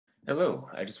Hello,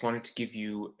 I just wanted to give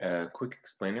you a quick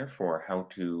explainer for how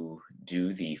to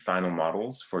do the final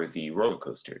models for the roller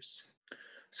coasters.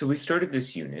 So we started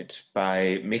this unit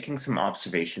by making some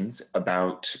observations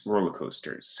about roller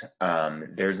coasters.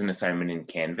 There's an assignment in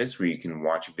Canvas where you can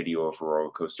watch a video of a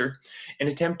roller coaster and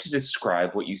attempt to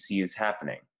describe what you see is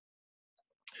happening.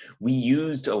 We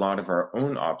used a lot of our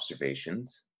own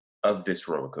observations of this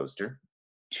roller coaster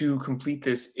to complete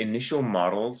this initial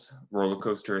models roller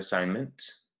coaster assignment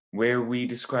where we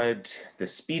described the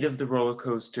speed of the roller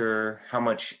coaster, how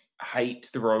much height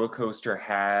the roller coaster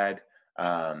had,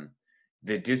 um,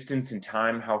 the distance and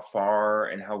time, how far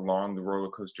and how long the roller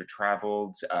coaster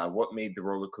traveled, what made the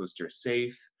roller coaster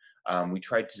safe. We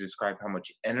tried to describe how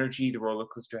much energy the roller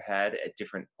coaster had at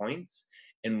different points,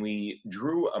 and we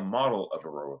drew a model of a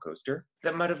roller coaster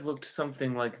that might have looked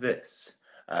something like this.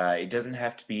 It doesn't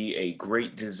have to be a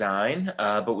great design,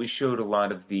 but we showed a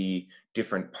lot of the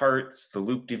different parts, the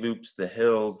loop-de-loops, the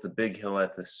hills, the big hill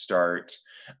at the start,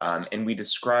 and we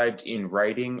described in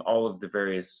writing all of the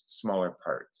various smaller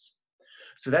parts.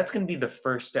 So that's going to be the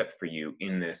first step for you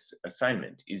in this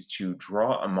assignment, is to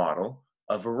draw a model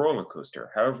of a roller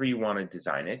coaster, however you want to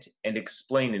design it, and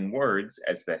explain in words,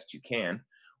 as best you can,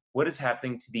 what is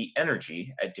happening to the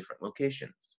energy at different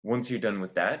locations. Once you're done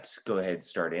with that, go ahead,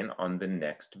 start in on the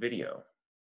next video.